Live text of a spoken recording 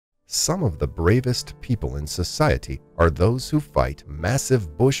Some of the bravest people in society are those who fight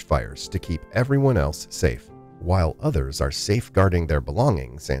massive bushfires to keep everyone else safe. While others are safeguarding their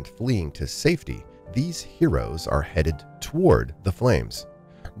belongings and fleeing to safety, these heroes are headed toward the flames.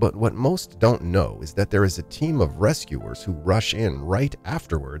 But what most don't know is that there is a team of rescuers who rush in right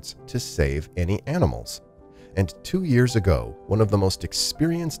afterwards to save any animals. And 2 years ago, one of the most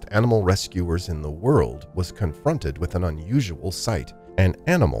experienced animal rescuers in the world was confronted with an unusual sight, an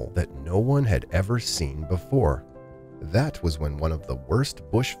animal that no one had ever seen before. That was when one of the worst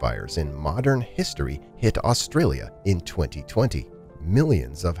bushfires in modern history hit Australia in 2020.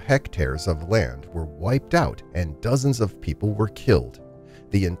 Millions of hectares of land were wiped out and dozens of people were killed.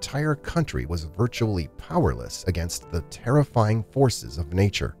 The entire country was virtually powerless against the terrifying forces of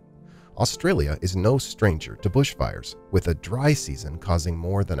nature. Australia is no stranger to bushfires, with a dry season causing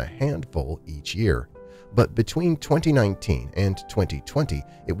more than a handful each year. But between 2019 and 2020,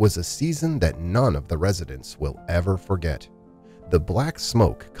 it was a season that none of the residents will ever forget. The black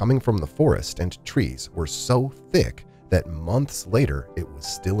smoke coming from the forest and trees were so thick that months later it was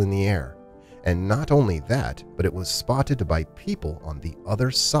still in the air. And not only that, but it was spotted by people on the other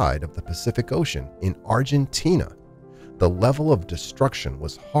side of the Pacific Ocean in Argentina. The level of destruction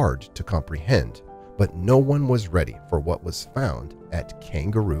was hard to comprehend, but no one was ready for what was found at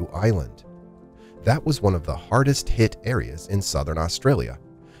Kangaroo Island. That was one of the hardest hit areas in southern Australia.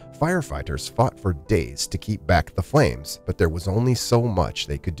 Firefighters fought for days to keep back the flames, but there was only so much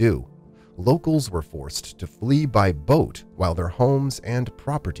they could do. Locals were forced to flee by boat while their homes and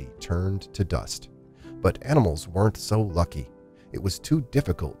property turned to dust. But animals weren't so lucky. It was too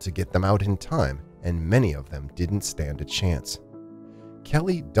difficult to get them out in time, and many of them didn't stand a chance.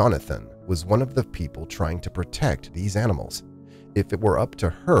 Kelly Donithan was one of the people trying to protect these animals. If it were up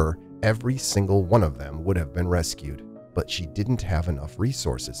to her, every single one of them would have been rescued, but she didn't have enough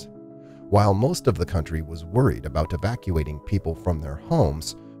resources. While most of the country was worried about evacuating people from their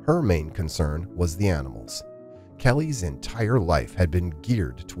homes, her main concern was the animals. Kelly's entire life had been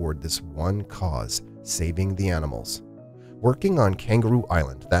geared toward this one cause, saving the animals. Working on Kangaroo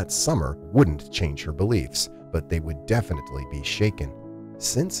Island that summer wouldn't change her beliefs, but they would definitely be shaken.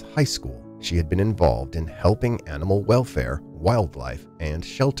 Since high school, she had been involved in helping animal welfare, wildlife, and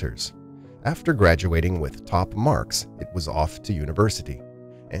shelters. After graduating with top marks, it was off to university.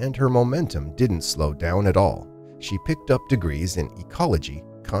 And her momentum didn't slow down at all. She picked up degrees in ecology,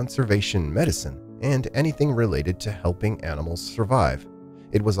 conservation medicine, and anything related to helping animals survive.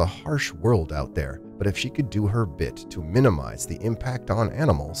 It was a harsh world out there, but if she could do her bit to minimize the impact on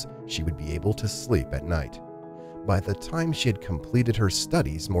animals, she would be able to sleep at night. By the time she had completed her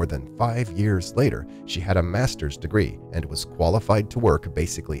studies more than 5 years later, she had a master's degree and was qualified to work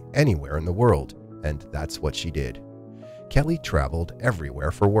basically anywhere in the world, and that's what she did. Kelly traveled everywhere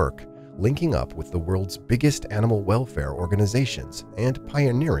for work, linking up with the world's biggest animal welfare organizations and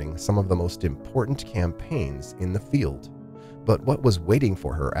pioneering some of the most important campaigns in the field. But what was waiting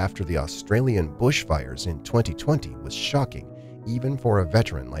for her after the Australian bushfires in 2020 was shocking, even for a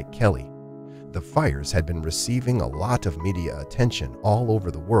veteran like Kelly. The fires had been receiving a lot of media attention all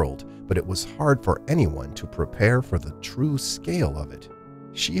over the world, but it was hard for anyone to prepare for the true scale of it.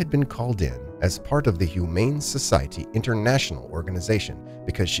 She had been called in as part of the Humane Society International organization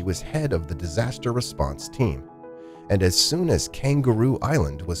because she was head of the disaster response team. And as soon as Kangaroo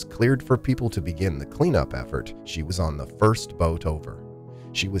Island was cleared for people to begin the cleanup effort, she was on the first boat over.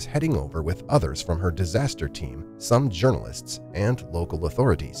 She was heading over with others from her disaster team, some journalists, and local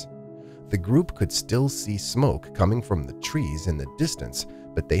authorities. The group could still see smoke coming from the trees in the distance,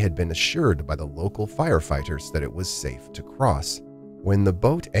 but they had been assured by the local firefighters that it was safe to cross. When the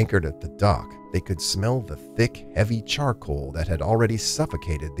boat anchored at the dock, they could smell the thick, heavy charcoal that had already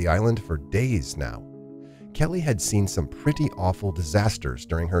suffocated the island for days now. Kelly had seen some pretty awful disasters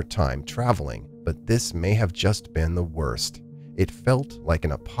during her time traveling, but this may have just been the worst. It felt like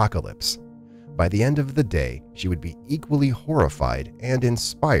an apocalypse. By the end of the day, she would be equally horrified and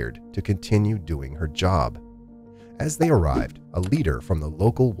inspired to continue doing her job. As they arrived, a leader from the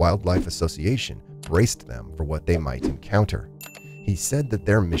local wildlife association braced them for what they might encounter. He said that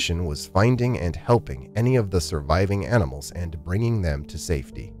their mission was finding and helping any of the surviving animals and bringing them to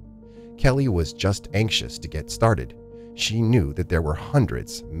safety. Kelly was just anxious to get started. She knew that there were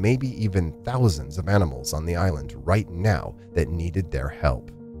hundreds, maybe even thousands of animals on the island right now that needed their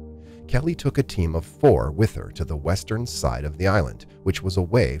help. Kelly took a team of 4 with her to the western side of the island, which was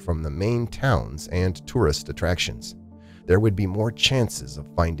away from the main towns and tourist attractions. There would be more chances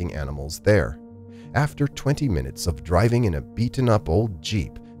of finding animals there. After 20 minutes of driving in a beaten-up old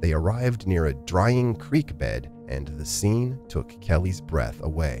Jeep, they arrived near a drying creek bed, and the scene took Kelly's breath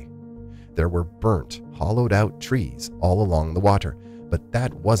away. There were burnt, hollowed-out trees all along the water, but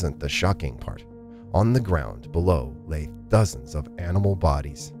that wasn't the shocking part. On the ground below lay dozens of animal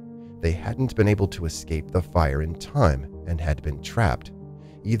bodies. They hadn't been able to escape the fire in time and had been trapped,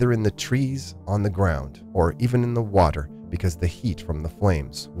 either in the trees, on the ground, or even in the water because the heat from the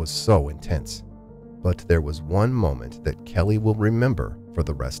flames was so intense. But there was one moment that Kelly will remember for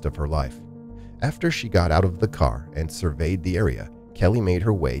the rest of her life. After she got out of the car and surveyed the area, Kelly made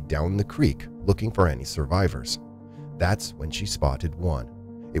her way down the creek looking for any survivors. That's when she spotted one.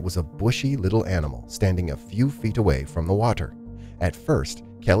 It was a bushy little animal standing a few feet away from the water. At first,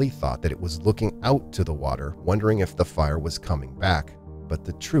 Kelly thought that it was looking out to the water, wondering if the fire was coming back. But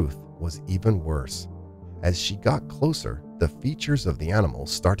the truth was even worse. As she got closer, the features of the animal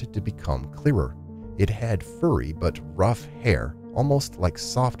started to become clearer. It had furry but rough hair, almost like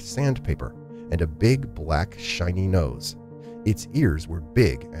soft sandpaper, and a big black shiny nose. Its ears were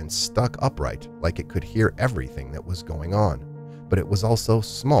big and stuck upright, like it could hear everything that was going on. But it was also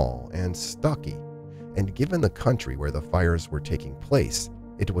small and stocky. And given the country where the fires were taking place,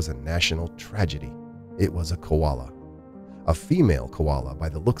 it was a national tragedy. It was a koala. A female koala by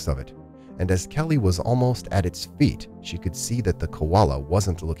the looks of it. And as Kelly was almost at its feet, she could see that the koala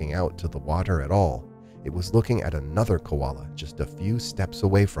wasn't looking out to the water at all. It was looking at another koala just a few steps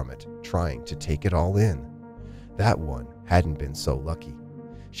away from it, trying to take it all in. That one hadn't been so lucky.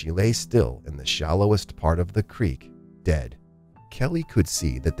 She lay still in the shallowest part of the creek, dead. Kelly could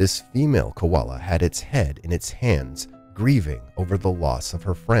see that this female koala had its head in its hands, grieving over the loss of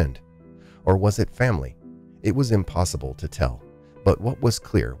her friend. Or was it family? It was impossible to tell. But what was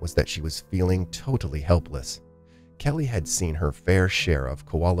clear was that she was feeling totally helpless. Kelly had seen her fair share of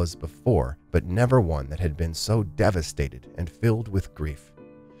koalas before, but never one that had been so devastated and filled with grief.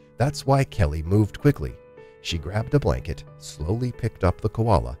 That's why Kelly moved quickly. She grabbed a blanket, slowly picked up the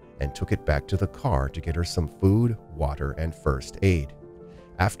koala, and took it back to the car to get her some food, water, and first aid.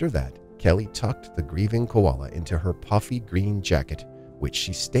 After that, Kelly tucked the grieving koala into her puffy green jacket, which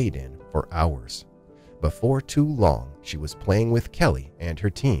she stayed in for hours. Before too long, she was playing with Kelly and her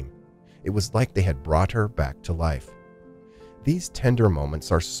team. It was like they had brought her back to life. These tender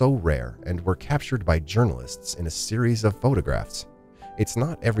moments are so rare and were captured by journalists in a series of photographs. It's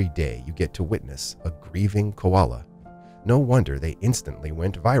not every day you get to witness a grieving koala. No wonder they instantly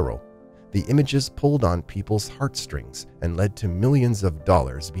went viral. The images pulled on people's heartstrings and led to millions of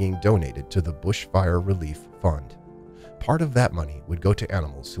dollars being donated to the Bushfire Relief Fund. Part of that money would go to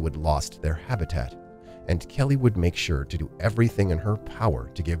animals who had lost their habitat, and Kelly would make sure to do everything in her power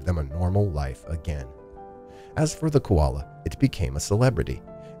to give them a normal life again. As for the koala, it became a celebrity,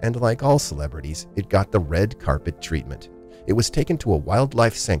 and like all celebrities, it got the red carpet treatment. It was taken to a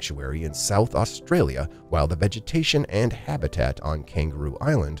wildlife sanctuary in South Australia while the vegetation and habitat on Kangaroo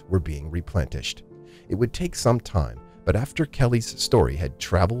Island were being replenished. It would take some time, but after Kelly's story had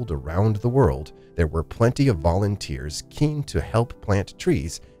traveled around the world, there were plenty of volunteers keen to help plant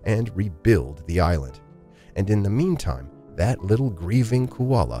trees and rebuild the island. And in the meantime, that little grieving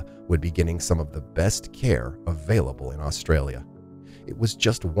koala would be getting some of the best care available in Australia. It was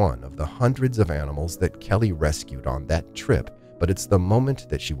just one of the hundreds of animals that Kelly rescued on that trip, but it's the moment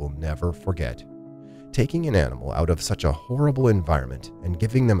that she will never forget. Taking an animal out of such a horrible environment and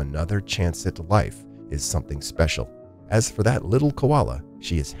giving them another chance at life is something special. As for that little koala,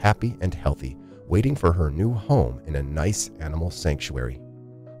 she is happy and healthy, waiting for her new home in a nice animal sanctuary.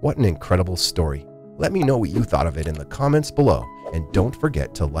 What an incredible story. Let me know what you thought of it in the comments below, and don't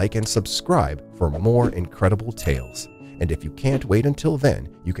forget to like and subscribe for more incredible tales. And if you can't wait until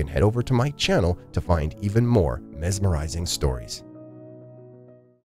then, you can head over to my channel to find even more mesmerizing stories.